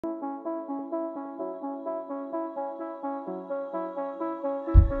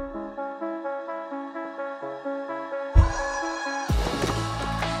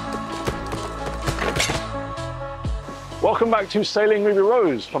Welcome back to Sailing Ruby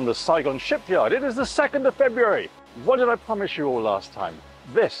Rose from the Saigon shipyard. It is the 2nd of February. What did I promise you all last time?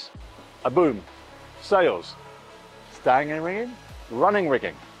 This, a boom, sails, staying and rigging, running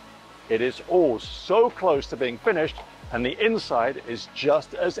rigging. It is all so close to being finished and the inside is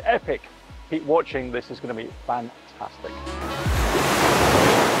just as epic. Keep watching, this is going to be fantastic.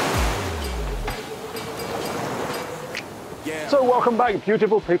 Yeah. So welcome back,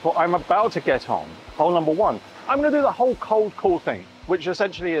 beautiful people. I'm about to get on hole number 1. I'm going to do the whole cold call thing, which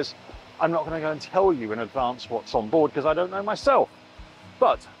essentially is, I'm not going to go and tell you in advance what's on board because I don't know myself.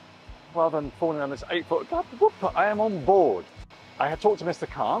 But rather than falling on this 8-foot gap, I am on board. I have talked to Mr.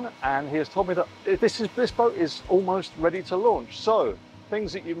 Khan and he has told me that this boat is almost ready to launch. So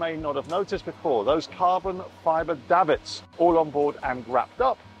things that you may not have noticed before, those carbon fiber davits all on board and wrapped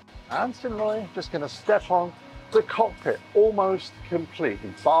up. And similarly, just going to step on the cockpit, almost complete,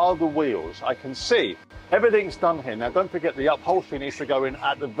 bar the wheels. I can see everything's done here. Now don't forget the upholstery needs to go in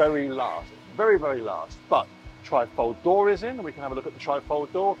at the very last, very last. But trifold door is in, and we can have a look at the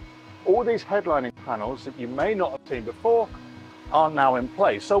trifold door. All these headlining panels that you may not have seen before are now in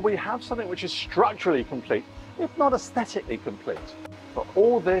place. So we have something which is structurally complete, if not aesthetically complete. But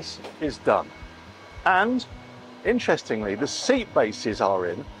all this is done. And interestingly, the seat bases are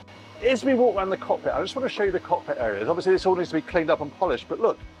in. As we walk around the cockpit, I just want to show you the cockpit areas. Obviously this all needs to be cleaned up and polished, but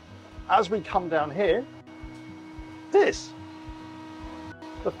look, as we come down here, the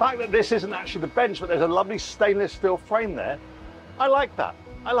fact that this isn't actually the bench, but there's a lovely stainless steel frame there, I like that.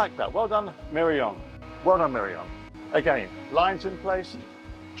 I like that. Well done, Miriam. Well done, Miriam. Again, lines in place,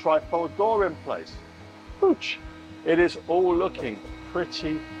 trifold door in place. Pooch. It is all looking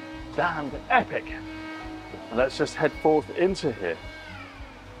pretty damned epic. And let's just head forth into here.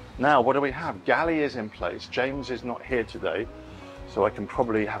 Now, what do we have? Galley is in place. James is not here today, so I can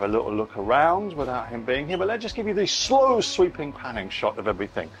probably have a little look around without him being here. But let's just give you the slow sweeping panning shot of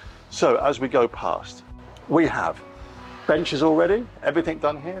everything. So as we go past, we have benches already, everything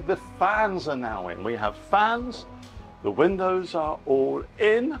done here. The fans are now in. We have fans. The windows are all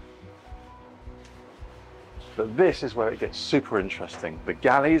in. But this is where it gets super interesting. The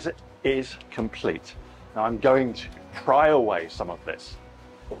galleys is complete. Now I'm going to pry away some of this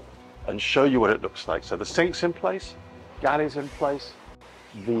and show you what it looks like. So the sink's in place, galley's in place,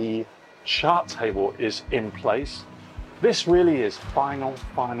 the chart table is in place. This really is final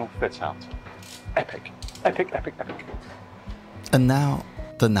fit out. Epic, epic, epic, epic. And now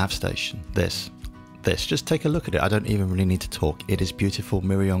the nav station, this, just take a look at it. I don't even really need to talk. It is beautiful.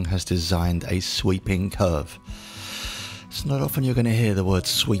 Miriam has designed a sweeping curve. It's not often you're going to hear the word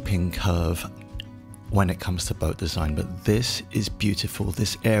sweeping curve when it comes to boat design, but this is beautiful.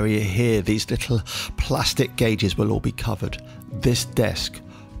 This area here, these little plastic gauges will all be covered. This desk,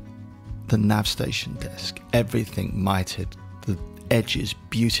 the nav station desk, everything mited, the edges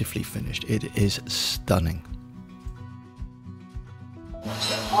beautifully finished. It is stunning.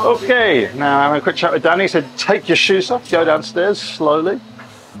 Okay, now I'm having a quick chat with Danny. He said, take your shoes off, go downstairs slowly.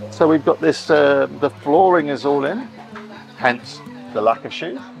 So we've got this, the flooring is all in, hence the lack of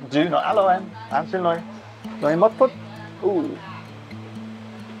shoes. Do not, hello, Anthony, no mudfoot. Ooh.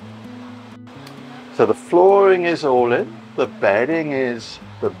 So the flooring is all in. The bedding is,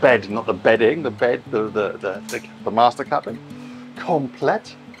 the bed, not the bedding, the bed, the master cabin,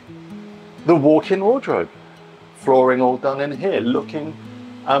 complete. The walk-in wardrobe, flooring all done in here, looking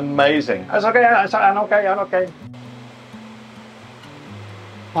amazing. That's okay, I'm okay.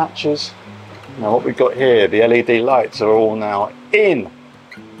 Hatches. Now what we've got here, the LED lights are all now in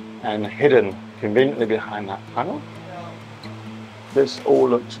and hidden conveniently behind that panel. This all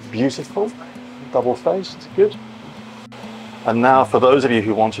looks beautiful, double-faced, good. And now for those of you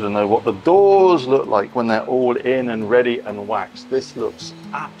who wanted to know what the doors look like when they're all in and ready and waxed, this looks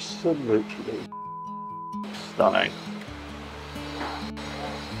absolutely stunning.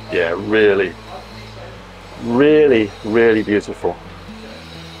 Yeah, really beautiful.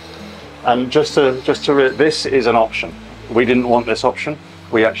 And this is an option. We didn't want this option.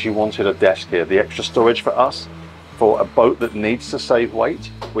 We actually wanted a desk here. The extra storage for us, for a boat that needs to save weight,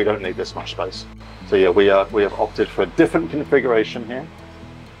 we don't need this much space. So yeah, we have opted for a different configuration here.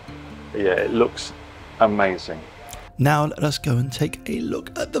 Yeah, it looks amazing. Now let us go and take a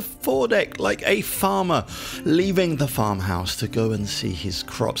look at the foredeck, like a farmer leaving the farmhouse to go and see his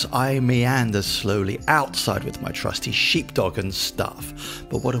crops. I meander slowly outside with my trusty sheepdog and stuff.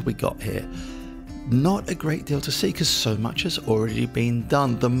 But what have we got here? Not a great deal to see because so much has already been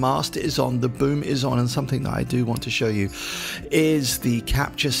done. The mast is on, the boom is on, and something that I do want to show you is the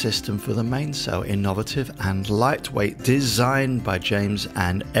capture system for the mainsail. Innovative and lightweight, designed by James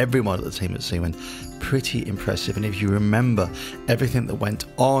and everyone at the team at Seawind. pretty impressive. And if you remember everything that went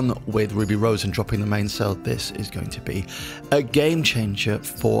on with Ruby Rose and dropping the mainsail, this is going to be a game changer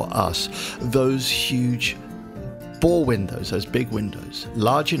for us. Those huge bore windows, those big windows,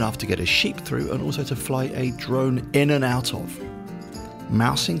 large enough to get a sheep through and also to fly a drone in and out of.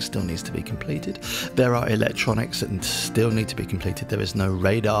 Mousing still needs to be completed. There are electronics that still need to be completed. There is no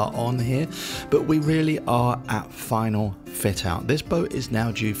radar on here, but we really are at final fit out. This boat is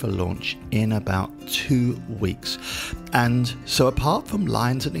now due for launch in about 2 weeks. And so apart from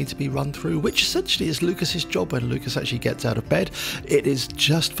lines that need to be run through, which essentially is Lucas's job when Lucas actually gets out of bed, it is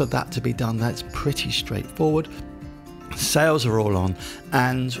just for that to be done. That's pretty straightforward. Sails are all on,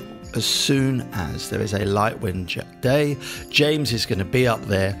 and as soon as there is a light wind day, James is going to be up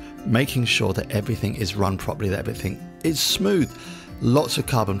there making sure that everything is run properly, that everything is smooth. Lots of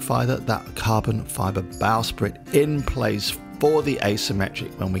carbon fiber, that carbon fiber bowsprit in place for the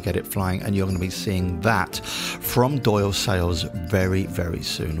asymmetric when we get it flying, and you're going to be seeing that from Doyle Sails very, very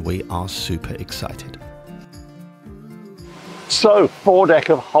soon. We are super excited. So, foredeck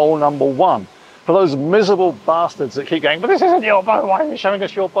of hole number 1. For those miserable bastards that keep going, but this isn't your boat, why are you showing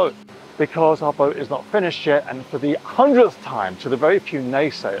us your boat? Because our boat is not finished yet, and for the 100th time, to the very few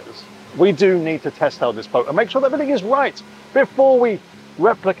naysayers, we do need to test out this boat and make sure that everything is right before we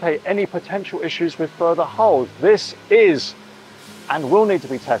replicate any potential issues with further holes. This is and will need to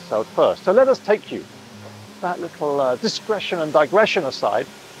be tested out first. So let us take you, that little discretion and digression aside,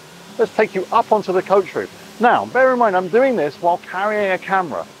 let's take you up onto the coach roof. Now, bear in mind, I'm doing this while carrying a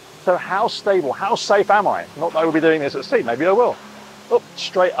camera. So how stable, how safe am I? Not that I will be doing this at sea, maybe I will. Up,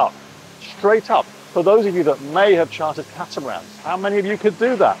 straight up, straight up. For those of you that may have chartered catamarans, how many of you could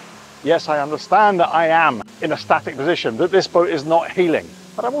do that? Yes, I understand that I am in a static position, that this boat is not heeling,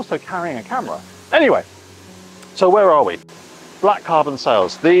 but I'm also carrying a camera. Anyway, so where are we? Black carbon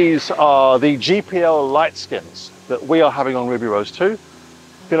sails. These are the GPL light skins that we are having on Ruby Rose 2.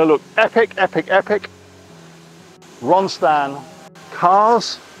 Gonna look epic, epic, epic. Ron Stan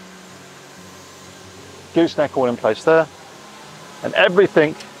cars. Gooseneck all in place there, and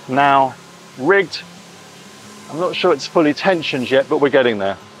everything now rigged. I'm not sure it's fully tensioned yet, but we're getting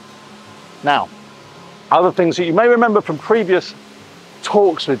there. Now, other things that you may remember from previous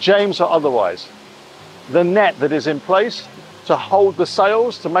talks with James or otherwise, the net that is in place to hold the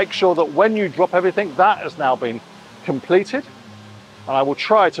sails, to make sure that when you drop everything, that has now been completed. And I will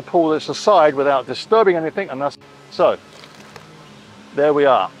try to pull this aside without disturbing anything, and that's so. There we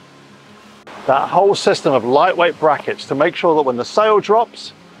are. That whole system of lightweight brackets to make sure that when the sail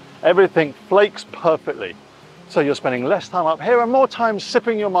drops, everything flakes perfectly. So you're spending less time up here and more time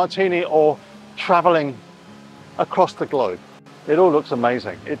sipping your martini or traveling across the globe. It all looks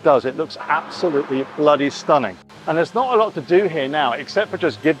amazing. It does. It looks absolutely bloody stunning. And there's not a lot to do here now, except for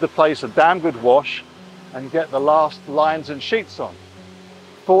just give the place a damn good wash and get the last lines and sheets on.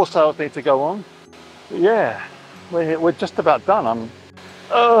 4 sails need to go on. But yeah, we're just about done.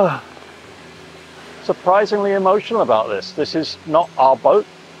 I'm surprisingly emotional about this. This is not our boat,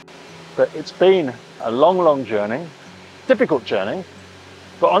 but it's been a long, long journey, difficult journey,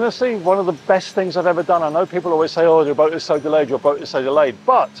 but honestly, one of the best things I've ever done. I know people always say, oh, your boat is so delayed, your boat is so delayed,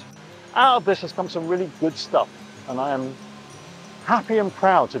 but out of this has come some really good stuff, and I am happy and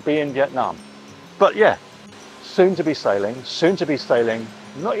proud to be in Vietnam. But yeah, soon to be sailing,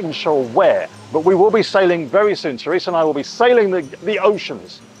 I'm not even sure where, but we will be sailing very soon. Terysa and I will be sailing the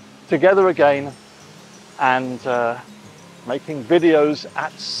oceans together again, and making videos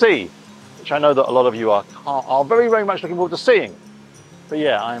at sea, which I know that a lot of you are very, very much looking forward to seeing. But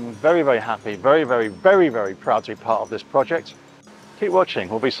yeah, I'm very, very happy, very, very, very, very proud to be part of this project. Keep watching,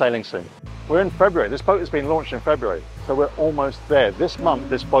 we'll be sailing soon. We're in February, this boat has been launched in February, so we're almost there. This month,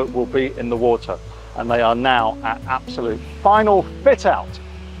 this boat will be in the water, and they are now at absolute final fit out.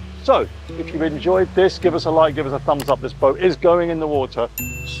 So, if you've enjoyed this, give us a like, give us a thumbs up. This boat is going in the water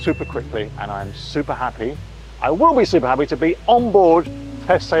super quickly, and I'm super happy. I will be super happy to be on board,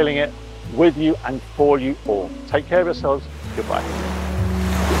 test sailing it with you and for you all. Take care of yourselves. Goodbye.